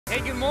Hey,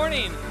 good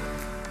morning.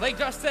 Like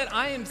Josh said,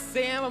 I am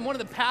Sam. I'm one of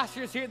the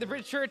pastors here at the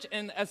Bridge Church,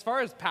 and as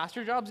far as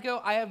pastor jobs go,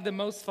 I have the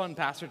most fun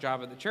pastor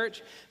job at the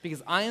church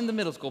because I am the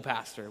middle school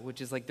pastor, which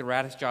is like the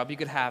raddest job you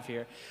could have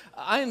here.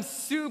 I am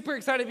super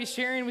excited to be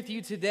sharing with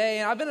you today,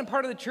 and I've been a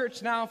part of the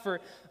church now for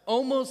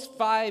almost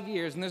 5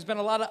 years, and there's been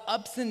a lot of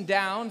ups and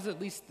downs,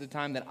 at least the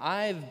time that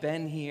I've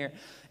been here,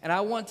 and I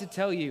want to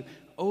tell you,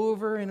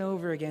 over and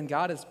over again,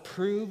 God has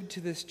proved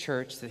to this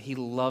church that he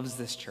loves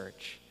this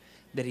church,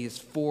 that he is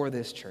for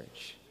this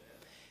church.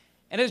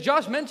 And as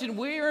Josh mentioned,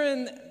 we're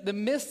in the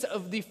midst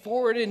of the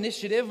Forward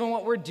Initiative, and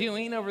what we're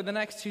doing over the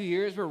next 2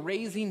 years, we're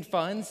raising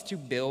funds to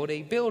build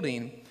a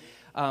building,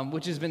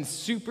 which has been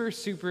super,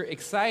 super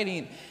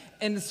exciting.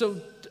 And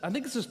so I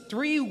think this was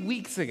 3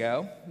 weeks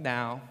ago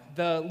now,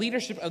 the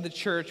leadership of the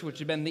church, which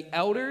have been the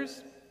elders,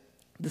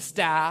 the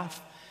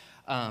staff,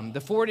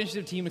 the Forward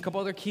Initiative team, a couple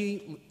other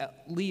key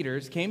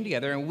leaders came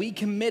together, and we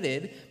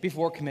committed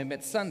before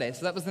Commitment Sunday.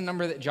 So that was the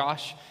number that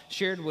Josh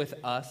shared with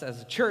us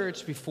as a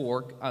church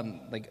before,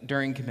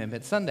 during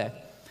Commitment Sunday.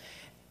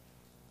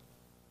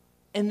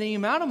 And the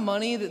amount of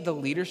money that the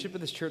leadership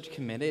of this church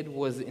committed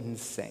was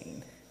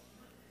insane.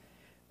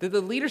 That the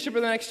leadership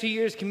of the next 2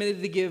 years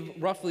committed to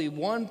give roughly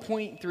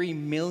 $1.3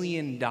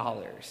 million,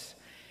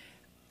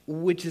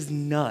 which is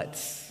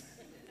nuts.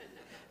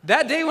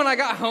 That day when I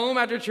got home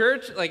after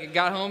church, I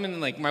got home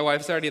and my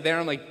wife's already there.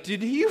 I'm like,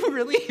 did you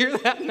really hear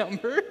that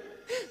number?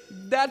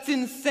 That's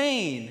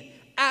insane.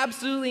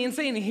 Absolutely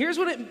insane. And here's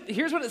what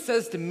it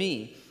says to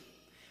me.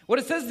 What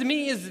it says to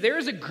me is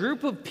there's a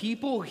group of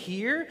people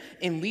here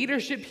in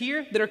leadership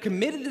here that are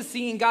committed to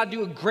seeing God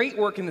do a great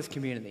work in this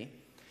community.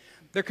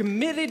 They're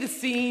committed to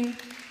seeing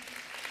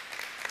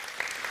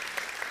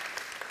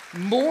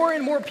more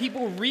and more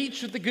people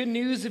reach with the good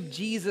news of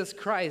Jesus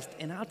Christ.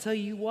 And I'll tell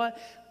you what,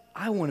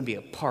 I want to be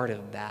a part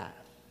of that.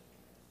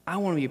 I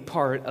want to be a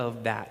part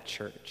of that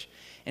church.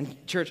 And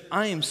church,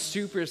 I am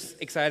super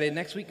excited.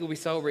 Next week will be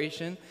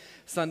Celebration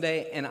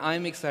Sunday, and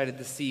I'm excited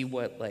to see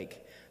what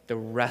the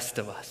rest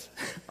of us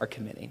are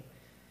committing.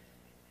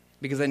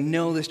 Because I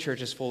know this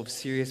church is full of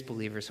serious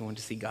believers who want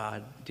to see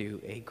God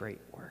do a great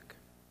work.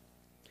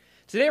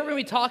 Today we're going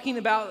to be talking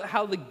about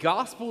how the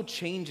gospel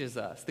changes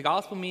us. The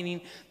gospel meaning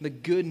the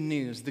good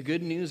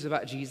news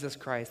about Jesus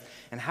Christ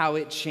and how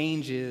it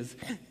changes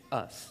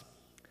us.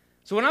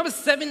 So when I was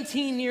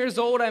 17 years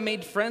old, I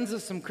made friends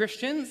with some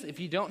Christians. If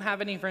you don't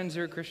have any friends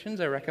who are Christians,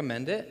 I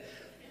recommend it.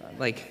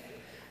 You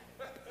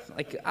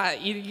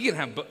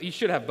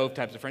should have both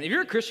types of friends. If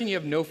you're a Christian, you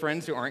have no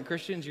friends who aren't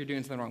Christians, you're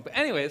doing something wrong. But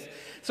anyways,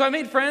 so I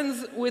made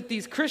friends with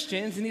these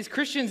Christians, and these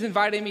Christians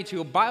invited me to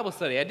a Bible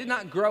study. I did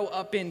not grow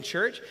up in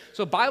church,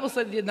 so Bible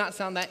study did not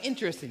sound that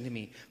interesting to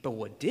me. But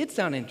what did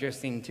sound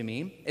interesting to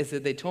me is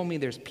that they told me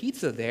there's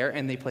pizza there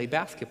and they play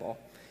basketball.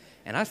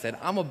 And I said,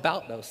 I'm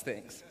about those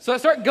things. So I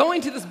start going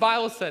to this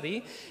Bible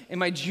study in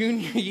my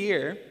junior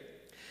year.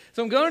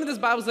 So I'm going to this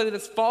Bible study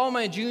this fall of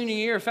my junior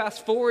year.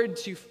 Fast forward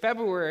to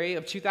February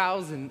of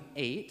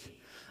 2008.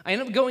 I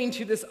end up going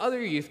to this other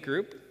youth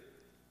group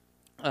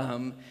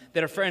that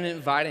a friend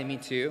invited me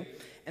to.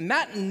 And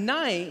that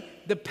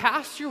night, the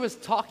pastor was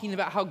talking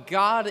about how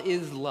God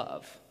is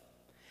love.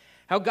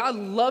 How God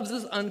loves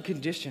us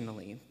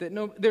unconditionally.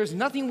 That there's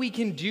nothing we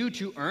can do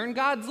to earn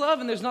God's love,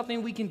 and there's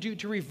nothing we can do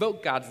to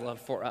revoke God's love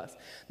for us.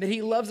 That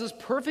he loves us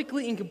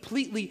perfectly and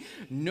completely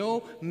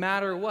no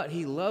matter what.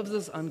 He loves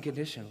us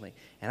unconditionally.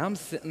 And I'm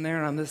sitting there,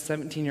 and I'm this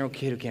 17-year-old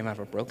kid who came out of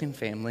a broken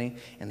family,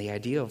 and the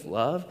idea of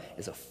love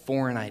is a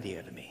foreign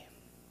idea to me.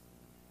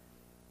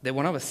 That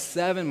when I was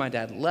 7, my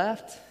dad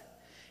left,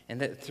 and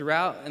that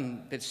throughout,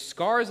 and the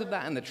scars of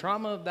that and the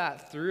trauma of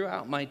that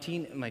throughout my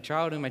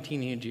childhood and my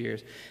teenage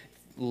years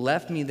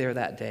left me there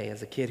that day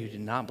as a kid who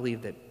did not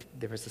believe that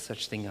there was a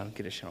such thing as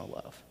unconditional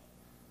love.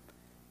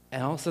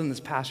 And all of a sudden, this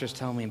pastor's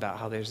telling me about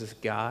how there's this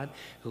God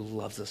who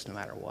loves us no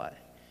matter what.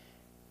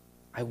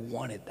 I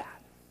wanted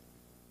that.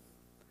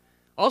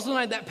 Also,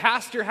 that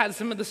pastor had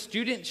some of the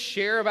students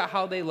share about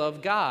how they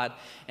love God.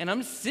 And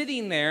I'm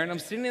sitting there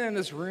in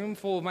this room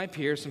full of my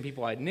peers, some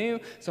people I knew,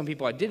 some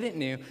people I didn't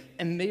know,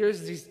 and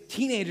there's these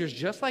teenagers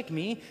just like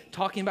me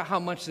talking about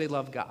how much they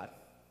love God.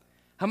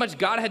 How much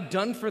God had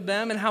done for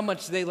them and how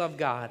much they love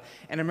God.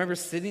 And I remember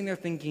sitting there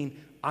thinking,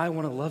 I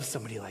want to love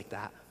somebody like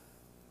that.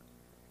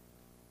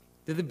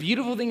 The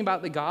beautiful thing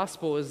about the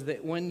gospel is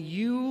that when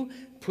you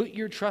put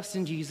your trust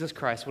in Jesus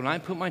Christ, when I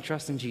put my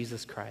trust in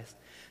Jesus Christ,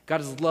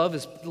 God's love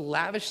is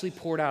lavishly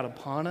poured out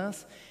upon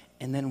us,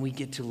 and then we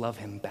get to love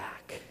him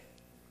back.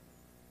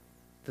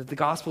 That the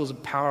gospel is a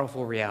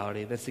powerful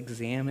reality. Let's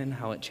examine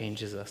how it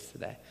changes us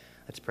today.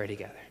 Let's pray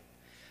together.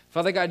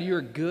 Father God, you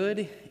are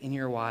good and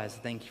you're wise.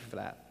 Thank you for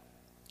that.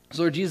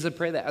 So Lord Jesus, I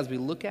pray that as we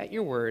look at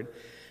your word,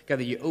 God,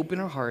 that you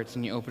open our hearts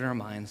and you open our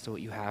minds to what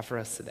you have for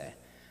us today.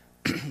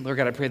 Lord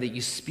God, I pray that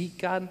you speak,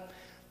 God,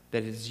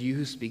 that it is you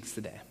who speaks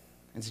today.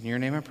 It's in your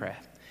name I pray.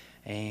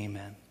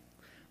 Amen.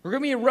 We're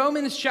going to be in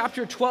Romans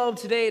chapter 12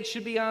 today. It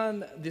should be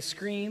on the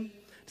screen.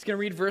 Just going to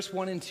read verse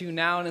 1 and 2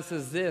 now, and it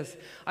says this: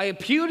 I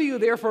appeal to you,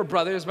 therefore,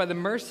 brothers, by the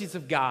mercies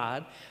of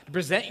God, to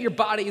present your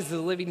bodies as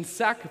a living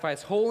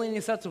sacrifice, holy and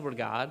acceptable to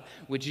God,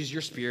 which is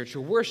your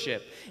spiritual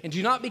worship. And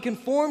do not be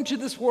conformed to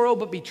this world,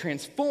 but be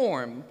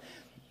transformed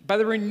by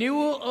the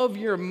renewal of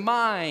your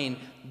mind,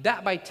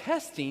 that by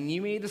testing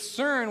you may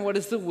discern what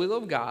is the will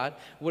of God,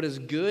 what is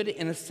good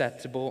and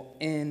acceptable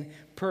and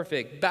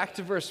perfect. Back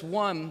to verse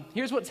 1.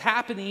 Here's what's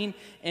happening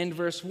in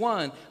verse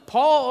 1.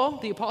 Paul,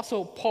 the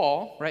Apostle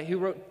Paul, right, who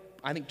wrote,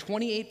 I think,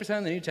 28%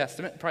 of the New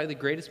Testament, probably the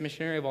greatest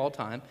missionary of all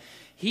time,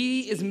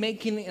 he is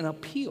making an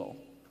appeal.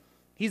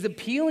 He's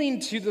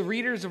appealing to the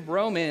readers of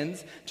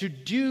Romans to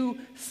do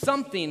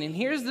something. And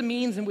here's the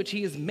means in which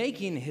he is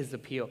making his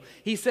appeal.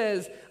 He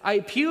says, I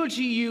appeal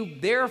to you,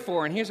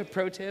 therefore, and here's a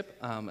pro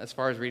tip as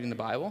far as reading the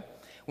Bible.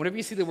 Whenever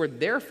you see the word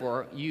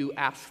therefore, you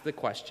ask the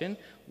question,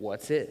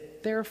 what's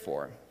it there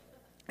for?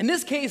 In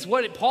this case,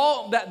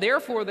 that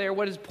therefore there,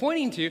 what is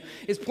pointing to,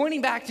 is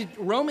pointing back to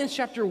Romans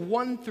chapter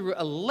 1 through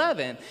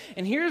 11.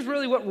 And here's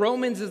really what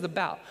Romans is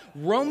about.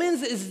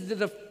 Romans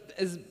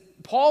is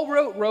Paul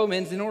wrote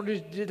Romans in order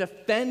to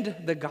defend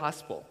the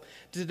gospel,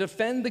 to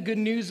defend the good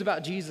news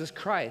about Jesus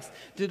Christ,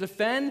 to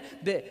defend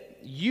that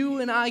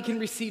you and I can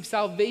receive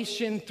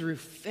salvation through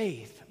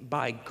faith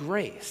by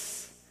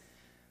grace.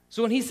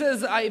 So when he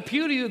says, I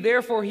appeal to you,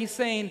 therefore, he's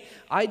saying,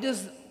 I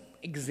just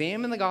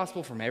examine the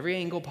gospel from every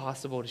angle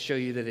possible to show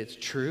you that it's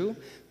true.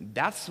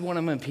 That's what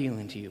I'm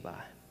appealing to you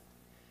by.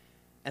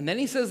 And then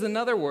he says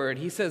another word.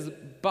 He says,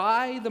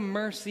 by the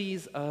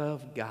mercies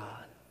of God.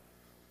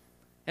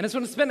 And I just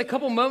want to spend a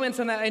couple moments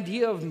on that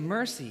idea of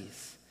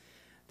mercies.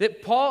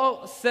 That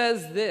Paul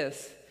says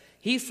this.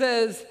 He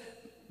says,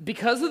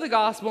 because of the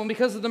gospel and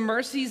because of the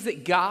mercies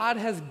that God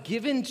has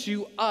given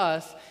to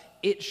us,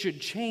 it should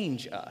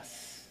change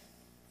us.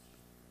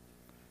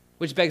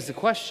 Which begs the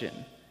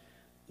question,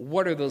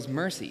 what are those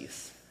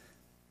mercies?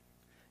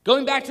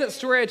 Going back to that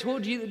story I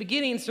told you at the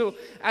beginning, so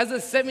as a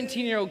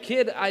 17-year-old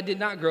kid, I did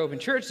not grow up in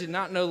church, did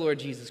not know Lord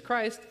Jesus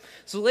Christ.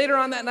 So later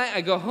on that night,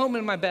 I go home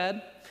in my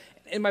bed.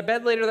 In my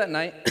bed later that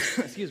night,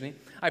 excuse me,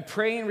 I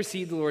pray and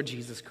receive the Lord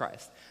Jesus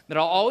Christ. That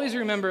I'll always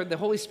remember the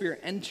Holy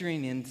Spirit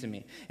entering into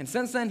me. And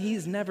since then,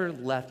 he's never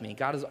left me.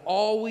 God has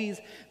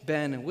always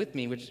been with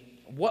me,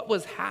 what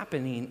was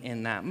happening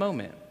in that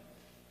moment.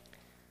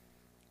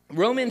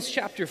 Romans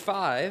chapter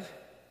 5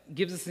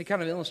 gives us a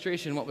kind of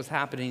illustration of what was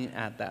happening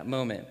at that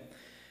moment.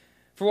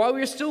 For while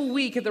we are still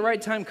weak, at the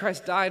right time,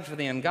 Christ died for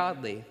the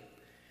ungodly.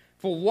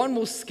 For one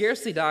will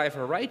scarcely die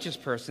for a righteous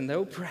person,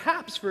 though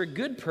perhaps for a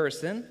good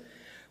person,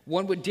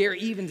 one would dare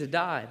even to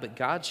die. But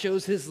God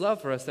shows his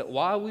love for us, that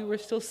while we were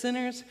still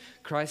sinners,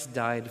 Christ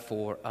died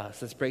for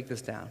us. Let's break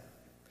this down.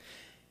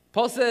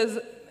 Paul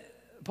says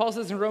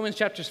in Romans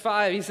chapter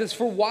 5, he says,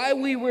 for while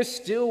we were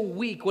still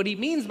weak. What he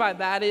means by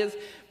that is,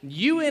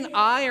 you and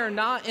I are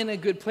not in a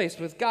good place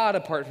with God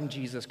apart from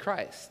Jesus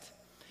Christ.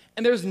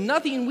 And there's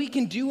nothing we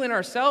can do in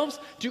ourselves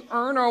to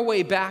earn our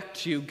way back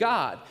to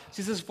God. So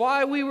he says,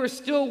 while we were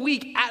still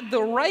weak, at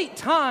the right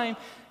time,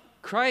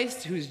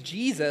 Christ, who's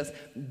Jesus,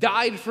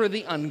 died for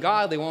the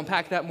ungodly. We'll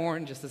unpack that more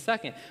in just a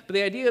second. But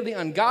the idea of the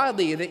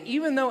ungodly, that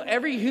even though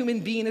every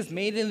human being is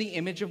made in the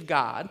image of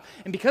God,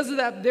 and because of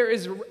that there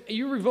is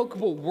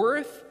irrevocable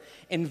worth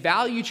and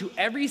value to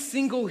every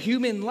single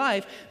human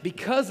life,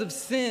 because of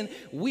sin,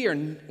 we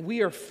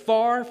are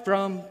far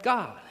from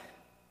God.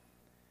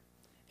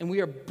 And we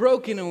are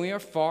broken and we are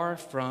far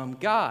from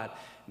God.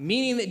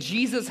 Meaning that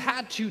Jesus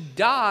had to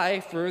die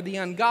for the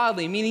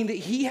ungodly, meaning that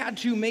he had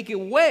to make a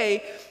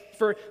way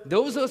for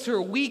those of us who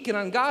are weak and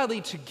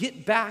ungodly to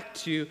get back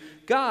to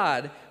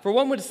God. For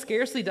one would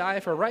scarcely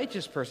die for a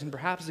righteous person,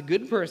 perhaps a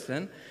good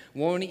person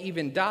won't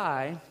even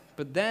die.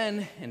 But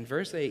then in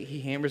verse 8,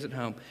 he hammers it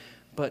home.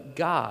 But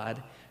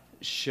God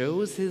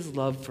shows his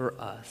love for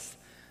us,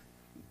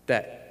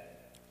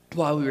 that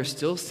while we were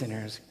still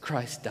sinners,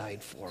 Christ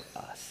died for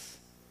us.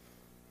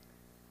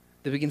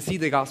 That we can see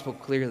the gospel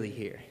clearly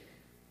here.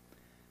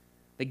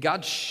 That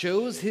God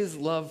shows his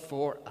love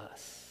for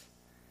us.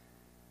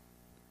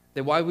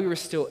 That while we were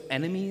still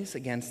enemies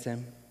against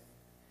him,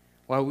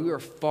 while we were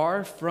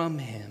far from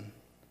him,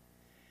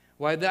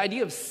 while the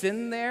idea of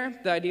sin there,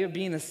 the idea of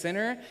being a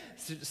sinner,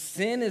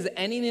 sin is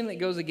anything that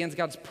goes against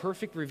God's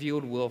perfect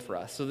revealed will for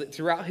us. So that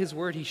throughout his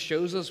word, he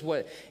shows us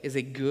what is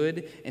a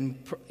good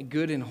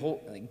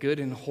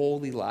and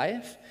holy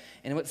life.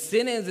 And what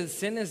sin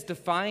is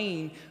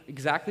defying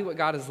exactly what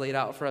God has laid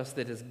out for us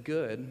that is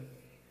good.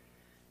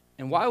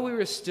 And while we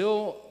were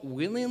still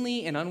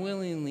willingly and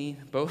unwillingly,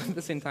 both at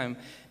the same time,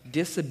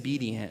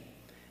 disobedient,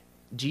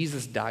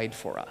 Jesus died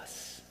for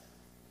us.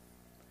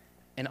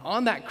 And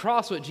on that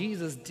cross, what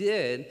Jesus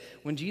did,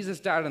 when Jesus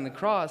died on the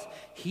cross,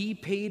 he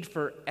paid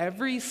for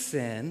every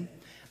sin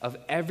of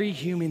every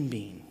human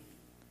being.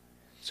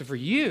 So for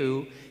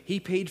you,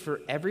 he paid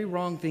for every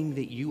wrong thing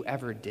that you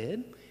ever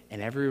did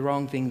and every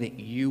wrong thing that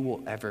you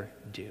will ever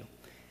do.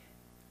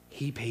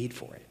 He paid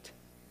for it.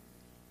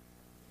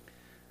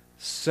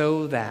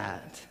 So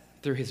that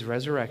through his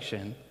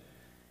resurrection,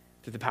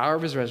 through the power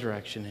of his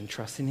resurrection and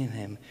trusting in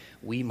him,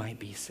 we might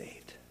be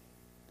saved.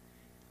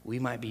 we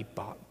might be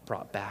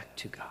brought back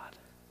to God.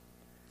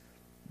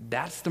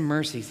 That's the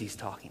mercies he's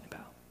talking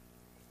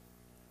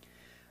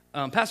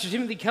about. Pastor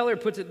Timothy Keller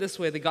puts it this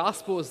way: the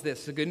gospel is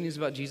this, the good news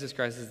about Jesus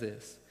Christ is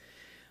this.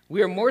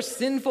 We are more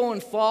sinful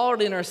and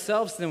flawed in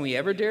ourselves than we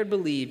ever dared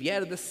believe,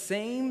 yet at the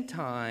same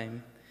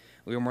time,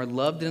 we are more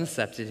loved and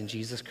accepted in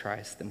Jesus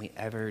Christ than we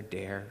ever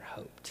dare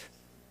hoped.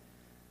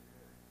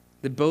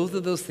 That both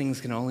of those things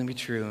can only be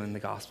true in the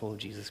gospel of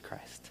Jesus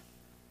Christ.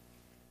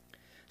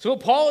 So what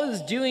Paul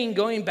is doing,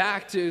 going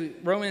back to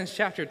Romans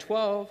chapter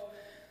 12,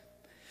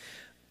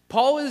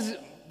 Paul is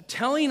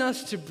telling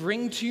us to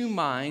bring to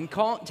mind,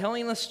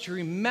 telling us to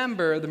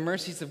remember the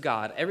mercies of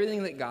God,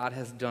 everything that God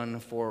has done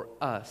for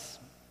us.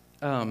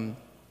 Didn't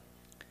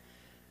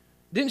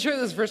share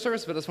this first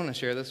service, but I just want to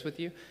share this with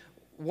you.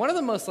 One of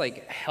the most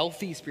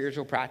healthy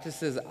spiritual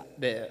practices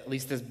that at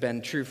least has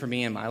been true for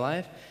me in my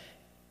life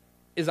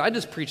is I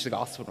just preach the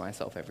gospel to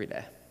myself every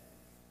day.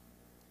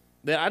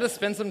 That I just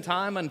spend some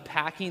time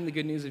unpacking the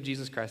good news of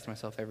Jesus Christ to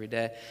myself every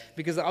day,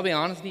 because I'll be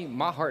honest with you,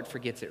 my heart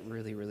forgets it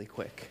really, really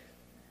quick.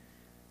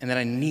 And that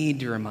I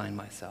need to remind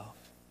myself.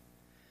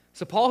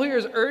 So Paul here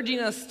is urging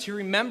us to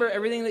remember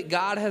everything that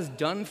God has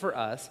done for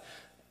us,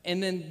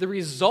 and then the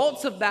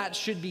results of that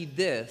should be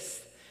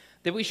this,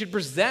 that we should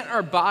present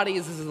our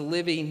bodies as a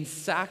living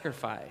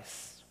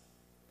sacrifice.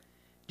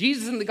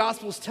 Jesus in the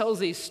Gospels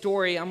tells a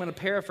story, I'm going to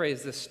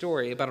paraphrase this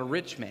story, about a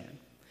rich man.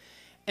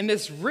 And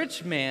this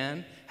rich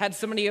man had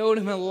somebody who owed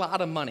him a lot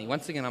of money.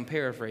 Once again, I'm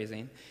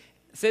paraphrasing.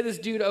 Say this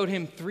dude owed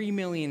him $3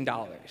 million.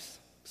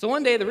 So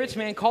one day, the rich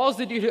man calls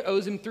the dude who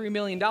owes him $3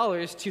 million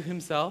to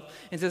himself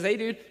and says, hey,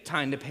 dude,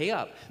 time to pay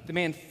up. The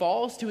man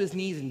falls to his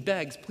knees and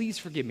begs, please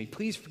forgive me,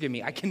 please forgive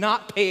me. I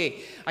cannot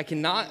pay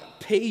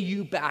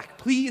you back.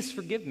 Please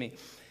forgive me.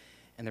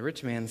 And the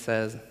rich man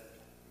says,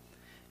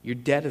 your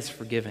debt is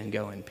forgiven,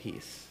 go in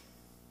peace.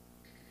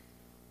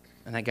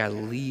 And that guy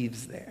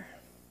leaves there.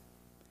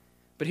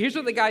 But here's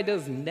what the guy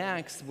does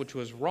next, which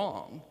was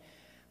wrong.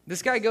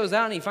 This guy goes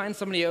out and he finds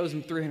somebody who owes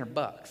him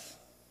 $300.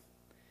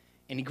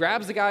 And he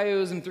grabs the guy who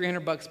owes him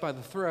 $300 by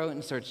the throat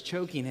and starts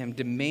choking him,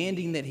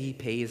 demanding that he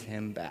pays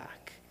him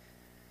back.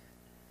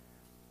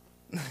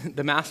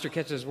 The master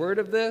catches word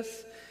of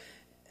this,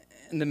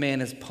 and the man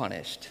is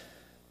punished.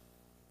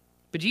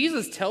 But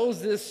Jesus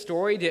tells this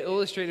story to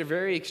illustrate a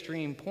very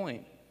extreme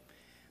point.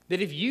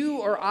 That if you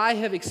or I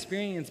have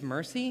experienced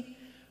mercy,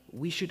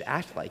 we should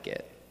act like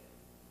it.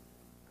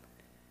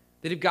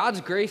 That if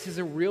God's grace is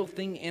a real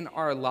thing in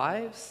our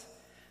lives,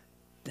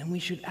 then we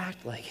should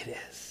act like it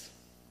is.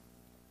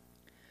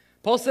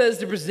 Paul says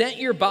to present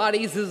your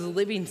bodies as a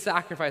living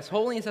sacrifice,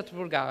 holy and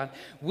acceptable to God,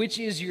 which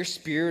is your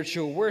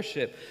spiritual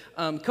worship.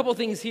 Couple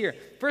things here.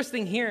 First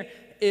thing here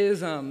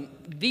is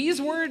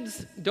these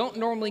words don't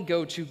normally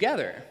go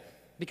together.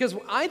 Because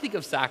when I think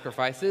of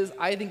sacrifices,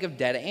 I think of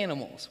dead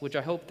animals, which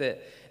I hope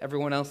that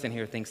everyone else in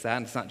here thinks that,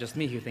 and it's not just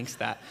me who thinks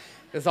that.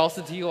 It's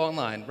also to you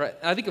online, right?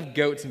 I think of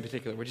goats in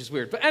particular, which is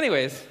weird. But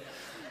anyways,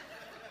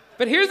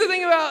 but here's the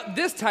thing about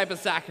this type of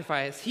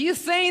sacrifice. He is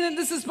saying that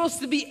this is supposed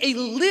to be a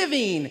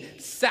living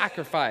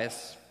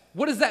sacrifice.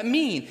 What does that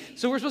mean?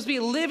 So we're supposed to be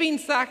a living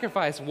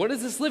sacrifice. What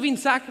does this living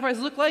sacrifice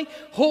look like?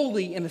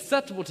 Holy and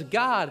acceptable to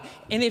God.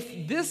 And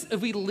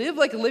if we live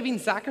like a living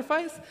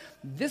sacrifice,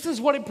 this is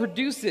what it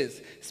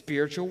produces: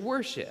 spiritual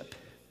worship.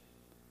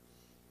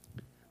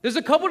 There's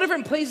a couple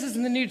different places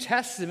in the New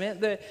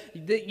Testament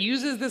that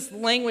uses this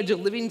language of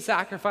living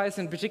sacrifice,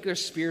 in particular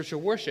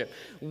spiritual worship.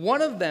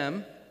 One of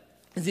them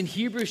is in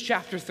Hebrews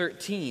chapter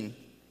 13.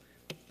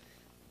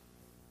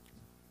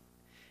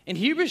 And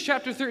Hebrews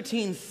chapter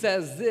 13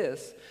 says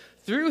this: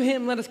 through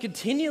him let us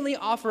continually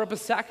offer up a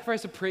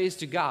sacrifice of praise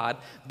to God,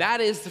 that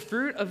is the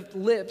fruit of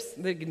lips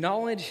that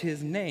acknowledge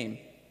his name.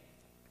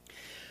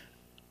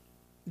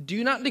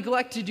 Do not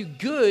neglect to do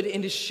good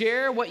and to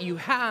share what you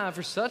have,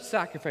 for such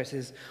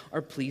sacrifices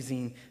are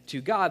pleasing to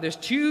God. There's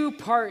two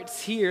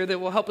parts here that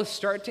will help us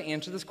start to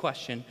answer this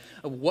question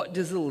of what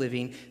does a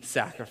living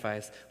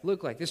sacrifice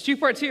look like. There's two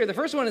parts here. The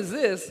first one is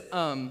this: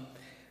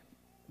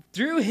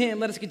 through him,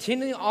 let us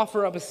continually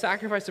offer up a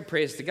sacrifice of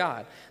praise to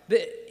God.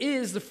 That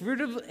is the fruit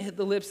of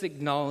the lips that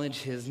acknowledge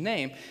his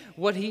name.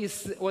 What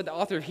the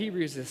author of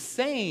Hebrews is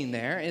saying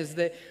there is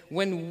that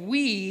when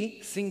we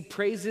sing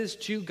praises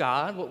to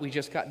God, what we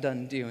just got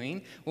done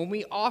doing, when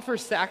we offer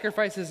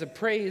sacrifices of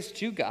praise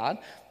to God,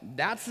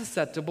 that's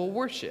acceptable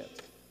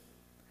worship.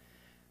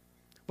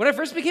 When I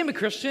first became a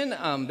Christian,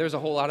 there's a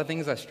whole lot of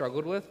things I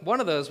struggled with. One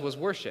of those was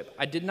worship.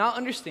 I did not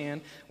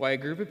understand why a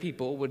group of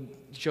people would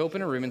show up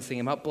in a room and sing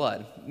about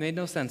blood. It made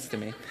no sense to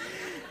me.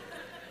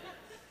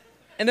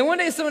 And then one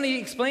day somebody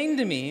explained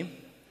to me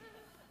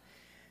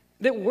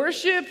that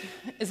worship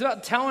is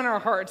about telling our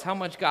hearts how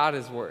much God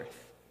is worth.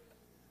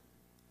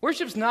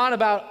 Worship's not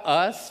about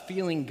us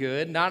feeling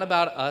good, not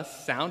about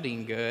us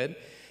sounding good.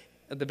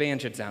 The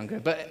band should sound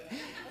good, but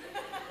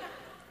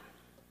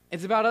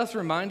it's about us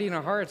reminding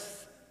our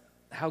hearts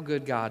how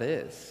good God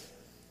is.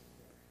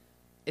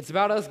 It's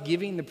about us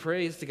giving the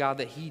praise to God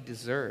that he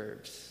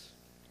deserves.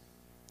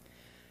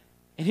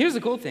 And here's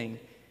the cool thing.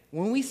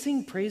 When we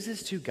sing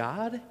praises to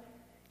God,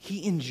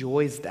 he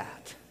enjoys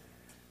that.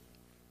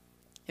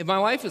 If my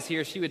wife was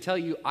here, she would tell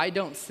you I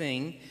don't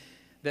sing,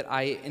 that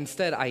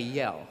instead I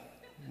yell,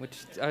 which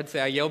I would say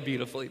I yell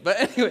beautifully.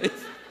 But anyways,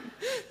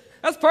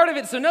 that's part of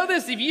it. So know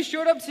this, if you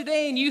showed up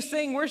today and you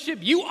sang worship,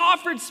 you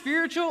offered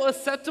spiritual,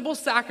 acceptable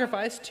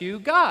sacrifice to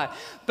God.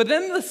 But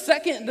then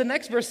the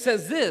next verse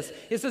says this.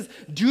 It says,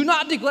 do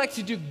not neglect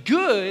to do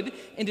good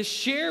and to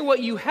share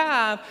what you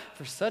have,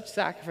 for such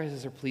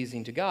sacrifices are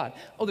pleasing to God.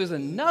 Oh, there's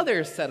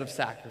another set of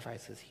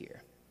sacrifices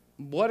here.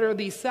 What are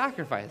these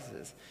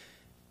sacrifices?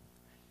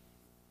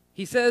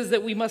 He says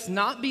that we must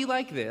not be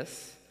like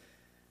this.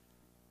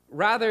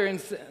 Rather,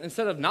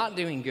 instead of not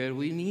doing good,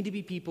 we need to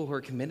be people who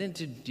are committed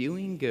to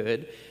doing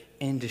good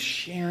and to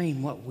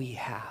sharing what we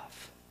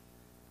have.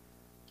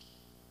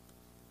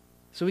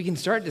 So we can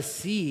start to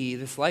see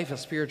this life of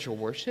spiritual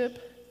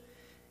worship.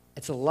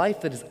 It's a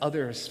life that is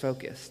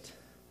others-focused.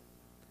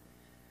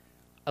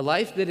 A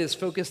life that is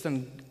focused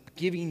on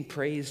giving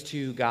praise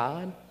to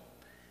God,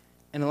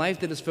 and a life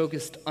that is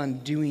focused on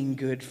doing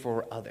good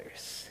for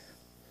others.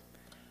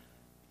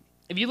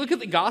 If you look at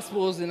the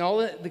Gospels and all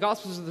the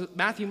Gospels of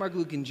Matthew, Mark,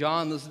 Luke, and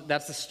John,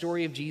 that's the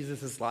story of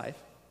Jesus' life.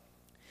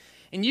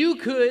 And you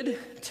could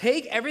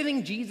take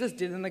everything Jesus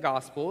did in the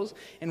Gospels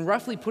and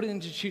roughly put it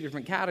into two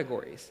different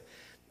categories.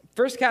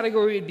 First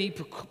category would be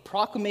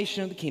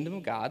proclamation of the kingdom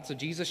of God. So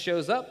Jesus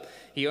shows up,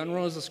 he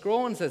unrolls the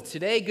scroll and says,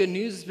 today good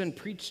news has been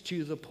preached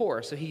to the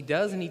poor. So he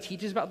does, and he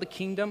teaches about the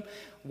kingdom,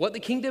 what the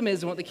kingdom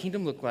is and what the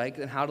kingdom looks like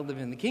and how to live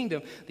in the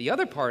kingdom. The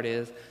other part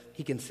is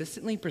he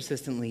consistently,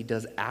 persistently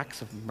does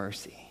acts of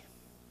mercy.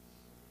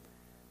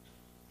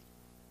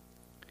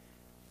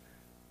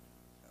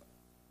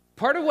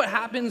 Part of what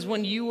happens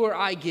when you or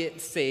I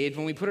get saved,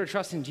 when we put our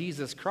trust in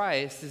Jesus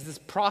Christ, is this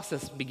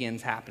process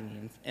begins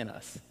happening in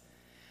us.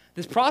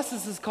 This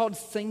process is called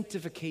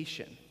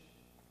sanctification.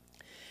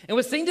 And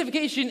what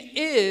sanctification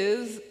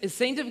is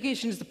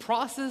sanctification is the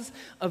process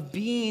of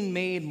being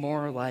made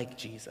more like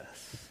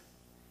Jesus.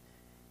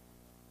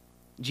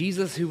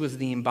 Jesus, who was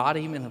the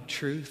embodiment of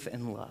truth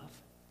and love.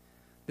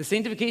 The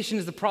sanctification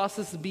is the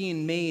process of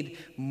being made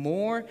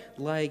more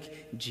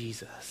like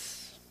Jesus.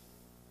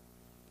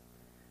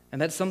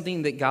 And that's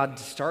something that God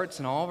starts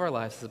in all of our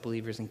lives as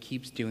believers and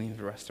keeps doing for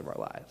the rest of our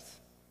lives.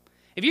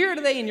 If you're here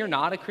today and you're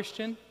not a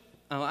Christian,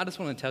 I just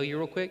want to tell you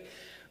real quick,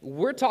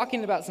 we're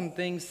talking about some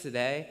things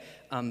today.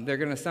 They're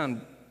going to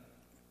sound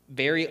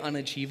very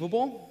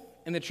unachievable.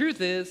 And the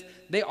truth is,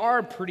 they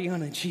are pretty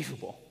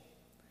unachievable.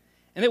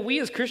 And that we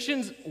as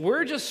Christians,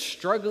 we're just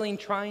struggling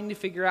trying to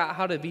figure out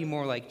how to be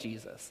more like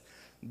Jesus.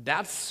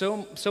 That's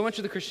so much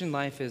of the Christian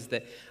life is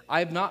that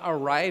I've not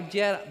arrived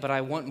yet, but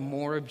I want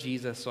more of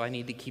Jesus, so I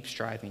need to keep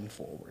striving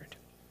forward.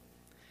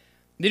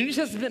 The New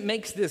Testament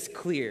makes this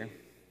clear.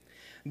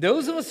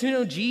 Those of us who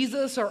know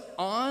Jesus are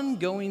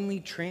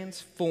ongoingly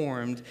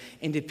transformed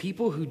into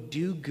people who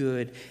do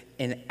good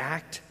and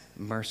act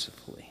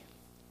mercifully.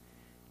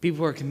 People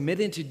who are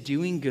committed to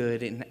doing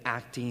good and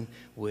acting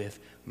with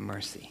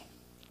mercy.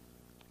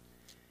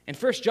 In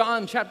 1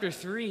 John chapter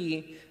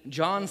 3,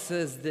 John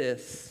says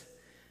this,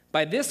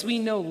 by this we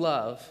know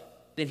love,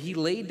 that he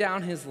laid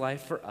down his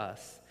life for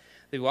us,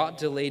 that we ought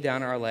to lay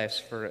down our lives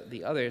for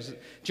the others.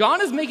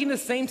 John is making the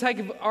same type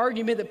of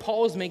argument that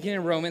Paul is making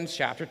in Romans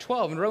chapter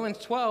 12. In Romans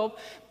 12,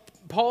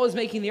 Paul is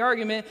making the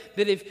argument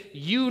that if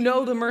you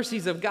know the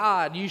mercies of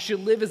God, you should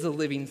live as a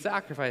living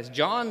sacrifice.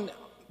 John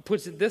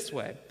puts it this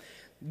way.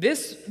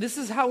 This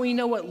is how we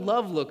know what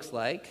love looks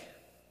like,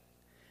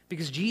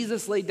 because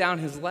Jesus laid down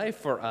his life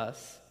for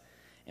us,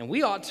 and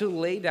we ought to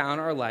lay down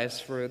our lives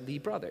for the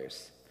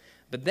brothers.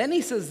 But then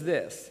he says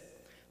this,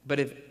 but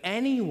if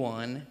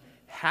anyone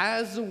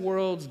has the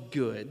world's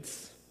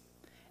goods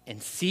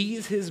and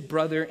sees his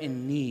brother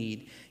in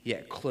need,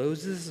 yet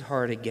closes his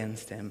heart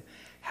against him,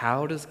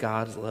 how does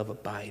God's love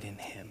abide in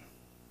him?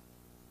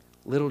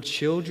 Little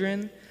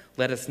children,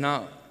 let us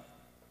not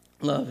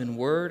love in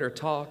word or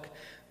talk,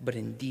 but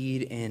in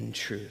deed and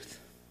truth.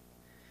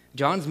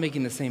 John's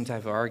making the same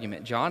type of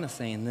argument. John is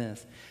saying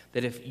this,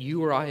 that if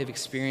you or I have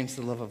experienced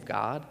the love of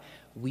God,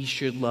 we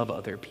should love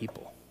other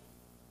people.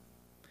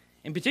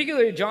 In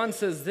particular, John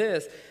says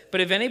this,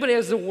 but if anybody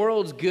has the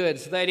world's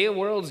goods, so the idea of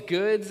world's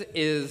goods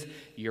is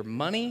your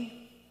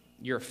money,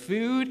 your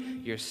food,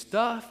 your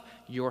stuff,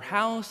 your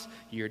house,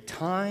 your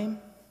time,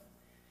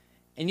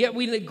 and yet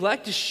we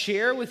neglect to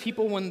share with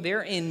people when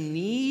they're in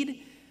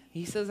need,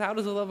 he says, how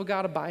does the love of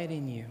God abide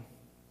in you?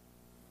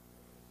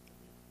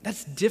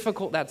 That's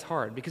difficult, that's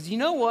hard, because you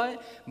know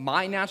what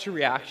my natural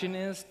reaction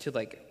is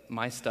to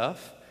my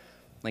stuff?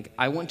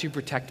 I want to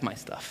protect my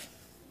stuff.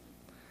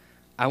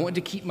 I want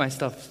to keep my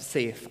stuff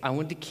safe. I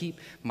want to keep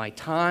my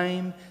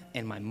time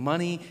and my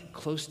money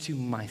close to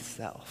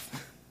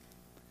myself.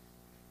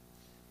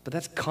 But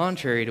that's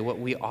contrary to what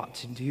we ought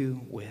to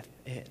do with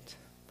it.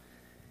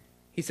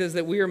 He says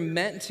that we are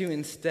meant to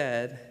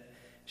instead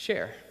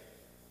share.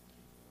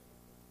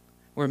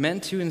 We're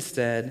meant to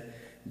instead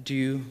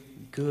do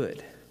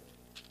good.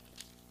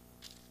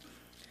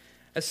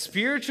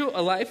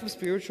 A life of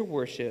spiritual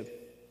worship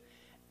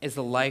is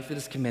a life that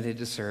is committed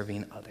to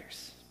serving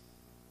others.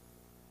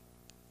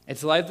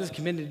 It's a life that's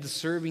committed to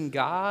serving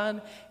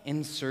God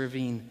and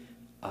serving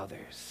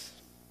others.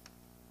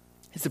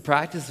 It's the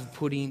practice of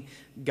putting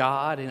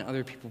God and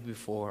other people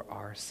before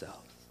ourselves.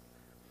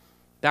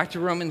 Back to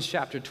Romans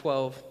chapter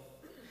 12,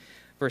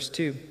 verse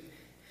 2.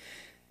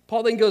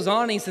 Paul then goes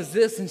on and he says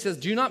this, and he says,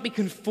 "Do not be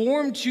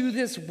conformed to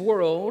this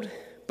world,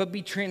 but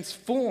be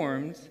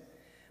transformed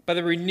by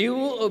the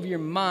renewal of your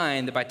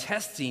mind, that by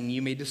testing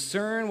you may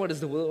discern what is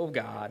the will of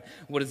God,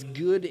 what is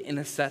good and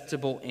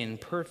acceptable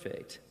and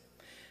perfect."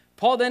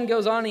 Paul then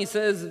goes on and he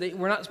says that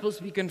we're not supposed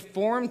to be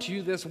conformed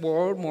to this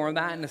world, more of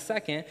that in a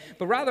second,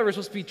 but rather we're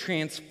supposed to be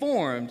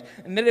transformed.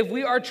 And that if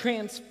we are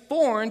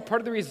transformed,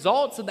 part of the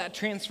results of that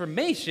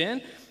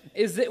transformation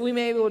is that we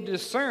may be able to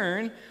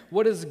discern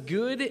what is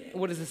good,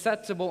 what is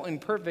acceptable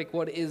and perfect,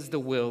 what is the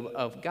will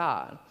of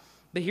God.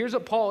 But here's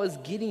what Paul is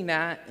getting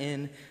at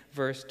in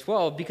verse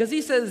 12. Because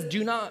he says,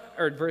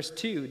 verse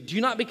 2,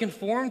 do not be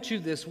conformed to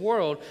this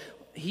world.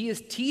 He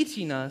is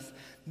teaching us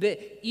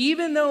that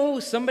even though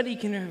somebody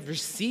can have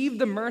received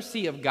the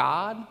mercy of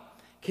God,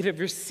 can have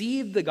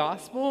received the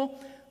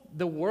gospel,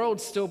 the world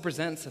still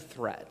presents a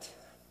threat.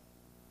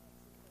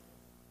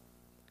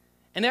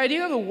 And the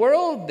idea of the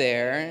world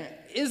there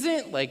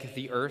isn't like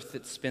the earth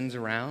that spins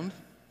around,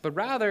 but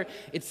rather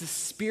it's the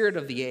spirit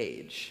of the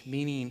age,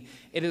 meaning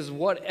it is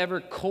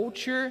whatever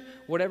culture,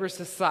 whatever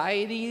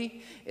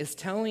society is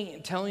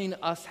telling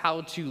us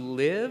how to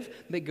live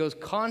that goes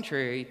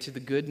contrary to the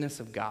goodness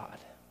of God.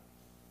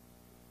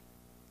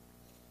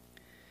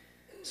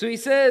 So he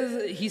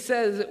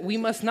says we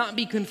must not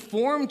be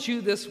conformed to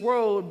this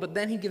world, but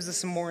then he gives us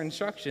some more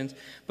instructions,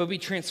 but be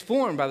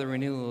transformed by the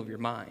renewal of your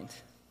mind.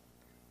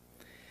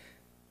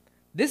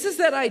 This is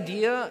that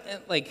idea,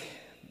 I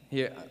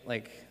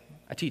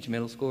teach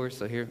middle schoolers,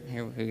 so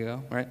here we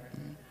go, right?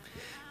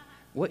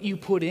 What you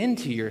put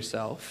into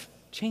yourself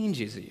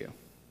changes you.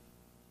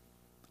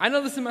 I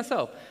know this in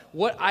myself.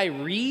 What I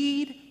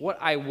read, what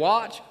I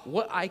watch,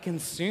 what I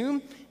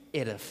consume,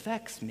 it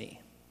affects me.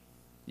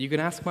 You can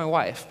ask my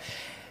wife.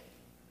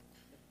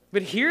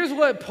 But here's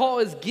what Paul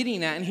is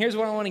getting at, and here's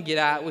what I want to get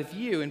at with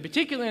you. In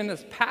particular, in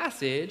this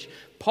passage,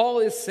 Paul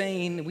is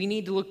saying we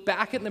need to look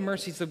back at the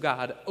mercies of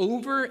God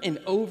over and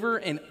over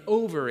and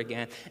over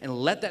again and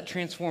let that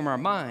transform our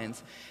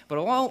minds.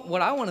 But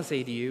what I want to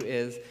say to you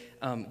is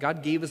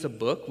God gave us a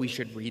book, we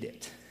should read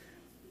it.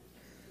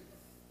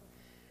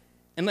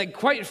 And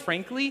quite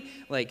frankly,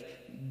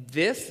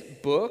 this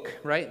book,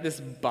 right, this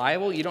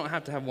Bible, you don't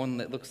have to have one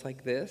that looks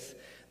like this.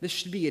 This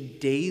should be a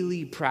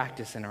daily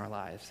practice in our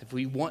lives. If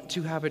we want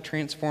to have a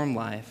transformed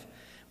life,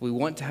 we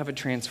want to have a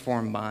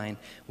transformed mind,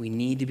 we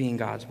need to be in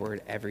God's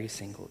Word every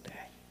single day.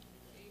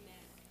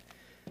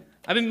 Amen.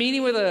 I've been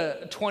meeting with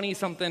a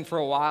 20-something for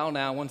a while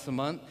now, once a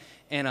month,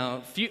 and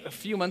a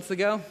few months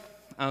ago,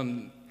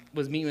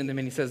 was meeting with him,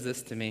 and he says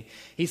this to me.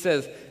 He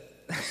says,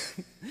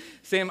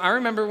 "Sam, I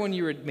remember when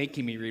you were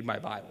making me read my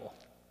Bible."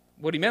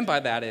 What he meant by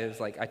that is,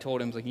 I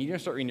told him, you're going to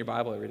start reading your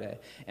Bible every day.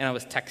 And I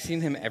was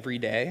texting him every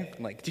day,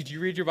 did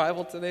you read your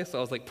Bible today? So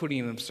I was,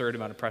 putting an absurd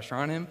amount of pressure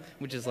on him,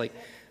 which is,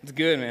 it's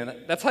good, man.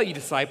 That's how you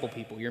disciple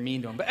people. You're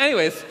mean to them. But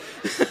anyways,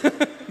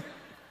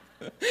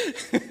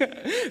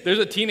 there's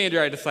a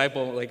teenager I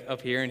disciple,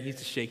 up here, and he's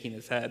just shaking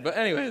his head. But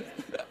anyways.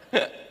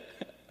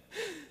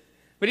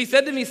 But he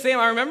said to me, "Sam,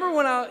 I remember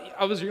when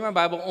I was reading my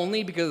Bible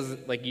only because,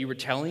 you were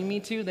telling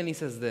me to." Then he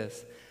says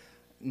this,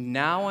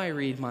 "Now I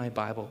read my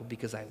Bible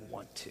because I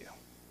want to."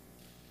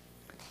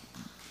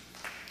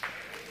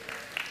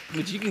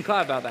 Which you can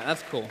clap about that.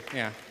 That's cool.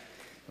 Yeah.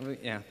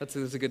 Yeah, that's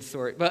a good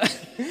story. But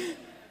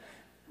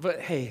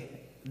hey,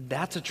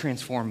 that's a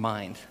transformed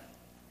mind.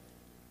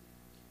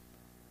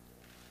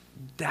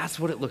 That's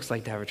what it looks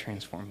like to have a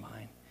transformed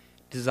mind.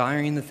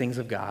 Desiring the things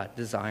of God,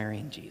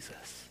 desiring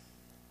Jesus.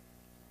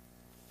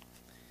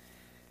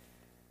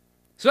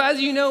 So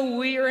as you know,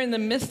 we are in the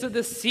midst of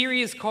this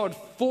series called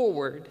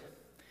Forward.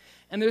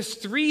 And there's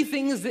 3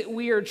 things that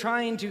we are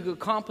trying to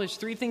accomplish,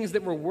 3 things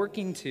that we're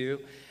working to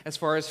as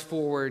far as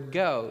forward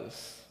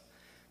goes.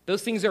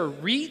 Those things are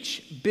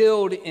reach,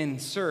 build, and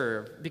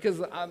serve.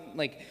 Because,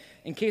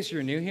 in case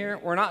you're new here,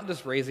 we're not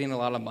just raising a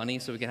lot of money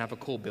so we can have a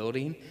cool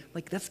building.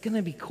 That's going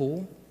to be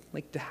cool,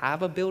 to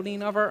have a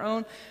building of our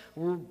own.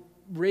 We're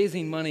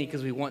raising money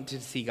because we want to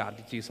see God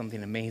to do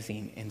something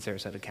amazing in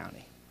Sarasota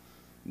County.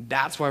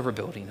 That's why we're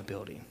building a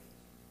building.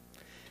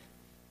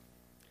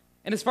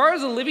 And as far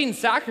as a living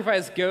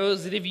sacrifice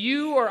goes, that if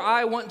you or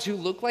I want to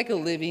look like a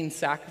living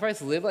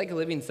sacrifice, live like a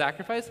living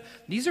sacrifice,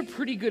 these are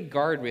pretty good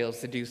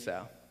guardrails to do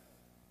so.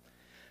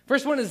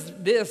 First one is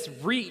this,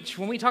 reach.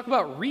 When we talk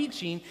about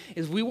reaching,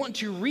 is we want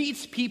to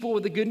reach people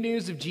with the good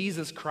news of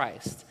Jesus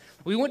Christ.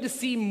 We want to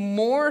see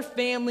more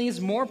families,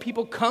 more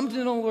people come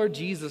to know Lord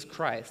Jesus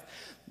Christ.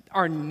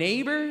 Our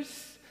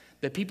neighbors,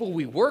 the people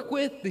we work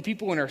with, the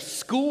people in our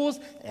schools,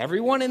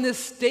 everyone in this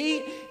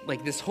state,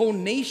 this whole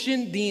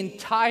nation, the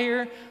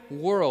entire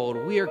world.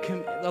 We are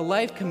a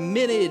life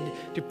committed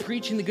to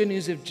preaching the good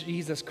news of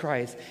Jesus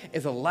Christ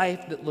is a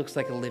life that looks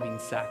like a living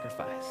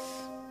sacrifice.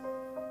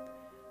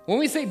 When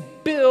we say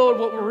build,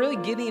 what we're really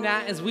getting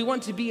at is we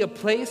want to be a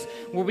place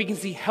where we can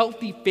see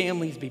healthy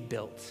families be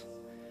built,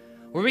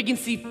 where we can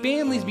see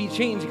families be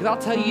changed. Because I'll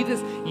tell you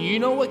this, you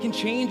know what can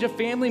change a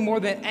family more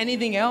than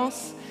anything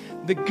else?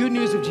 The good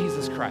news of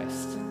Jesus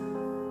Christ.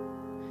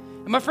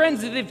 And my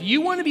friends, if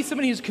you want to be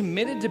somebody who's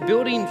committed to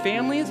building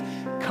families,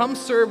 come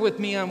serve with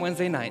me on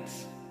Wednesday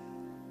nights.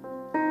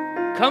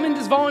 Come and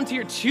just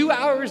volunteer 2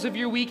 hours of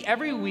your week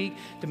every week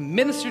to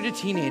minister to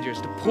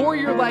teenagers, to pour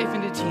your life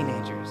into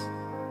teenagers.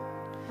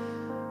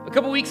 A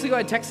couple weeks ago,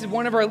 I texted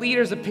one of our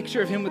leaders a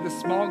picture of him with a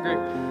small group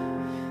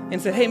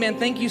and said, hey man,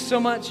 thank you so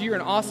much. You're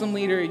an awesome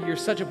leader. You're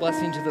such a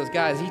blessing to those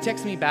guys. He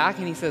texted me back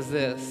and he says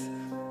this,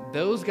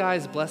 those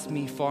guys bless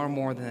me far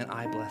more than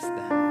I bless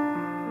them.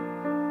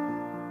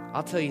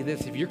 I'll tell you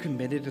this, if you're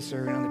committed to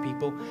serving other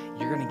people,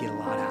 you're going to get a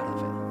lot out of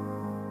it.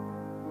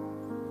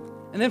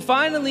 And then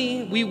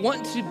finally, we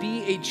want to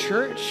be a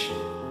church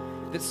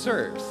that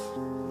serves.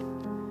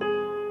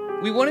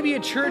 We want to be a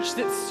church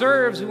that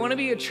serves. We want to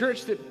be a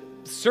church that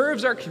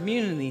serves our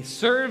community,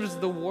 serves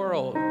the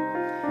world.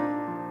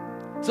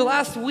 So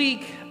last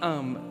week,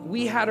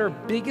 we had our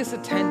biggest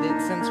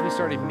attendance since we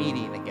started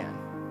meeting again.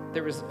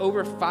 There was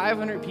over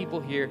 500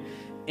 people here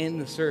in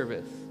the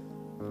service.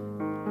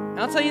 And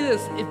I'll tell you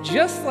this, if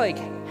just like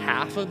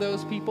half of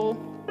those people,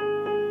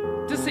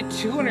 just say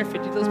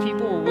 250 of those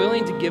people were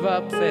willing to give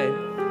up, say,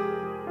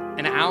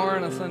 an hour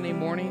on a Sunday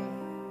morning,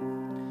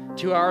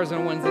 2 hours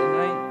on a Wednesday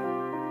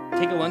night,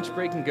 take a lunch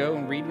break and go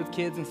and read with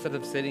kids instead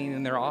of sitting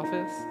in their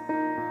office.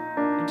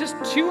 If just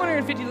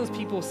 250 of those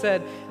people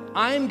said,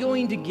 I'm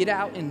going to get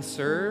out and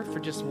serve for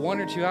just 1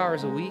 or 2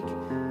 hours a week,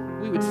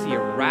 we would see a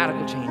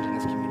radical change in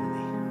this community.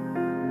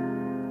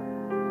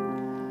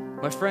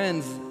 My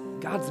friends,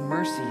 God's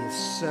mercy is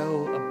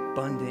so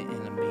abundant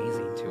and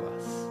amazing to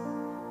us.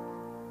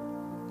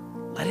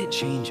 Let it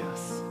change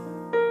us.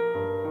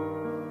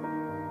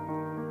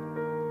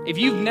 If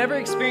you've never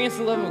experienced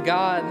the love of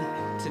God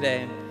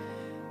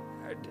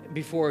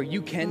before,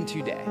 you can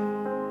today.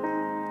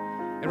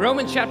 In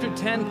Romans chapter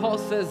 10, Paul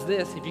says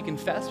this, if you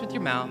confess with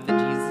your mouth that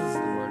Jesus is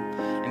Lord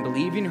and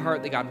believe in your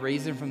heart that God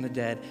raised him from the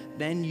dead,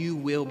 then you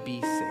will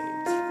be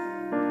saved.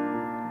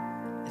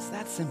 It's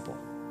that simple.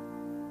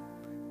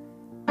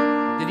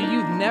 That if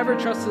you've never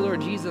trusted the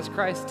Lord Jesus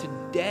Christ,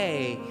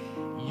 today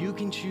you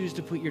can choose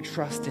to put your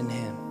trust in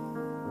him.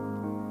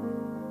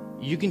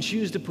 You can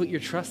choose to put your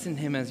trust in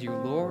him as your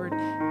Lord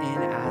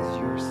and as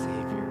your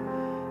Savior.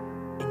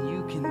 And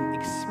you can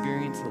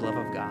experience the love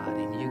of God,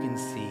 and you can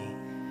see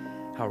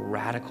how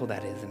radical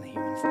that is in a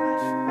human's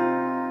life.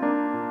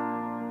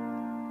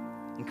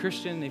 And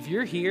Christian, if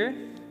you're here,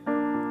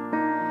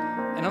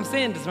 and I'm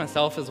saying this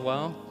myself as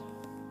well,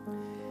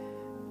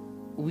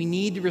 we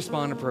need to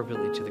respond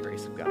appropriately to the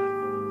grace of God.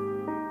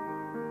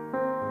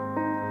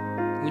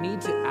 We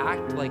need to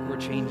act like we're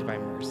changed by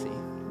mercy.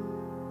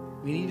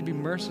 We need to be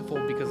merciful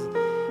because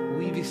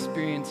we've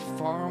experienced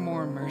far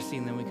more mercy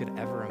than we could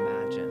ever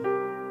imagine.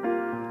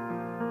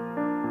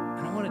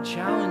 And I want to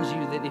challenge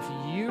you that if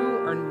you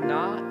are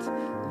not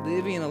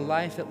living a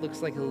life that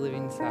looks like a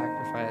living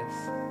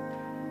sacrifice,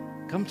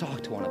 come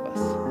talk to one of us.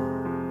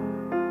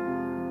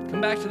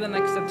 Come back to the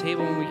Next Step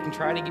table and we can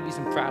try to give you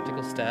some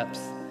practical steps,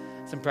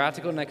 some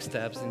practical next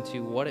steps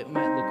into what it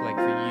might look like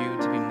for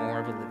you to be more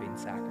of a living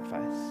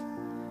sacrifice.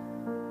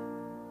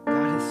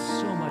 God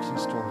has so much in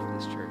store for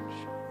this church.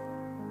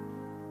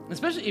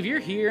 Especially if you're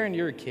here and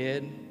you're a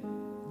kid,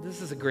 this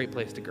is a great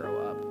place to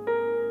grow up.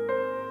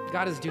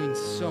 God is doing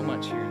so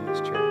much here in this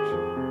church.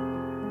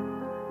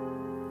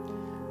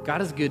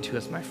 God is good to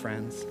us, my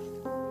friends.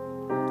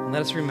 And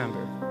let us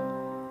remember,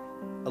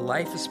 a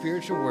life of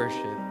spiritual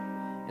worship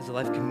is a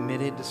life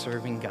committed to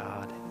serving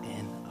God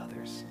and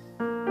others.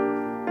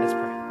 Let's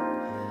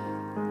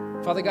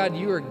pray. Father God,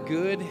 you are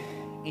good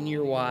and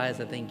you're wise.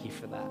 I thank you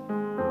for that.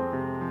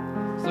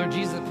 So Lord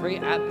Jesus, I pray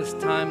at this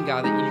time,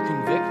 God, that you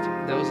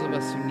convict those of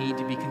us who need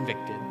to be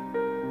convicted.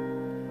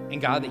 And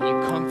God, that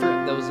you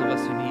comfort those of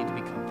us who need to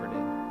be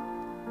comforted.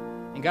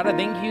 And God, I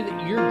thank you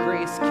that your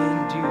grace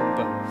can do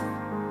both.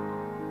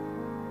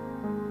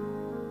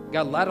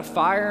 God, light a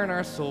fire in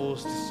our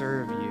souls to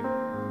serve you.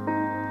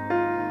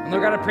 And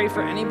Lord God, I pray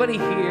for anybody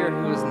here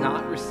who has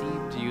not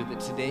received you, that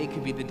today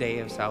could be the day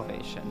of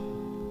salvation.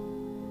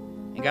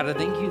 And God, I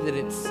thank you that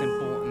it's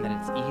simple and that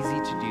it's easy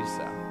to do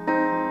so.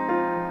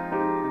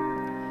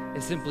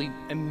 It's simply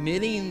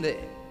admitting that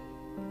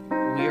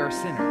we are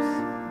sinners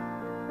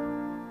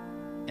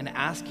and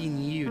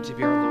asking you to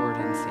be our Lord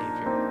and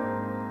Savior.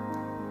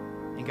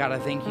 And God, I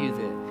thank you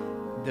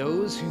that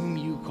those whom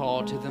you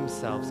call to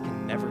themselves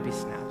can never be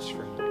snatched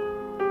from you.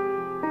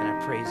 And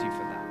I praise you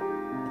for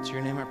that. It's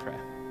your name I pray.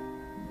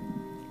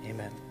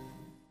 Amen.